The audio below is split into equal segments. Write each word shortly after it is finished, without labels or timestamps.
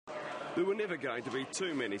There were never going to be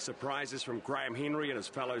too many surprises from Graham Henry and his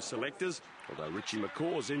fellow selectors, although Richie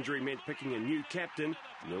McCaw's injury meant picking a new captain,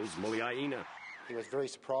 Nils Muliaina. He was very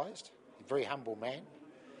surprised, a very humble man.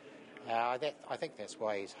 I think that's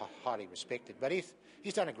why he's highly respected. But he's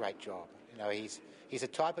done a great job. You know, he's a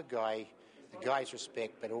type of guy the guys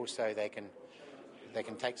respect, but also they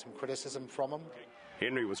can take some criticism from him.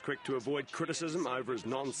 Henry was quick to avoid criticism over his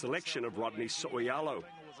non-selection of Rodney So'oialo.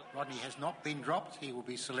 Rodney has not been dropped. He will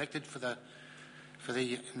be selected for the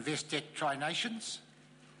Investec Tri-Nations.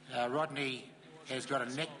 Rodney has got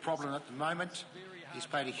a neck problem at the moment. He's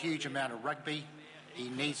played a huge amount of rugby. He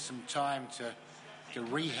needs some time to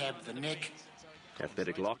rehab the neck.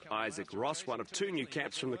 Athletic lock Isaac Ross, one of 2 new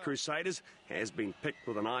caps from the Crusaders, has been picked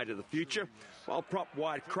with an eye to the future, while prop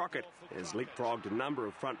Wyatt Crockett has leapfrogged a number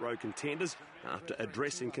of front row contenders after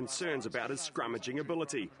addressing concerns about his scrummaging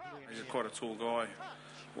ability. He's quite a tall guy,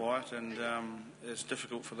 Wyatt, and it's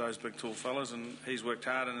difficult for those big tall fellas, and he's worked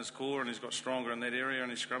hard in his core and he's got stronger in that area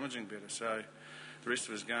and he's scrummaging better, so the rest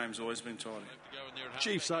of his game's always been tidy.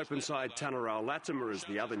 Chiefs open side Tanarau Latimer is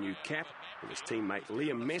the other new cap, with his teammate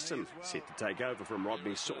Liam Messam set to take over from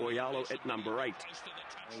Rodney So'oialo at number 8.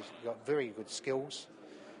 He's got very good skills.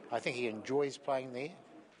 I think he enjoys playing there.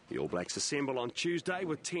 The All Blacks assemble on Tuesday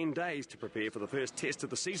with 10 days to prepare for the first test of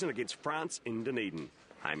the season against France in Dunedin.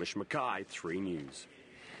 Hamish Mackay, 3 News.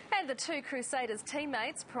 And the 2 Crusaders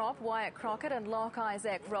teammates, prop Wyatt Crockett and lock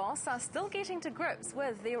Isaac Ross, are still getting to grips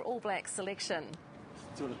with their All Black selection.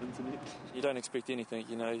 You don't expect anything,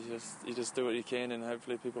 you know, you just do what you can and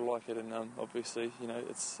hopefully people like it, and obviously, you know,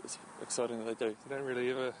 it's exciting that they do. You don't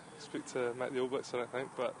really ever expect to make the All Blacks, I don't think,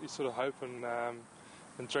 but you sort of hope and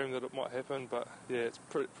dream that it might happen, but yeah, it's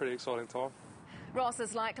pretty exciting time. Ross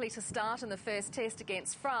is likely to start in the first test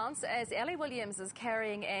against France as Ellie Williams is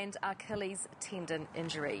carrying an Achilles tendon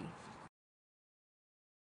injury.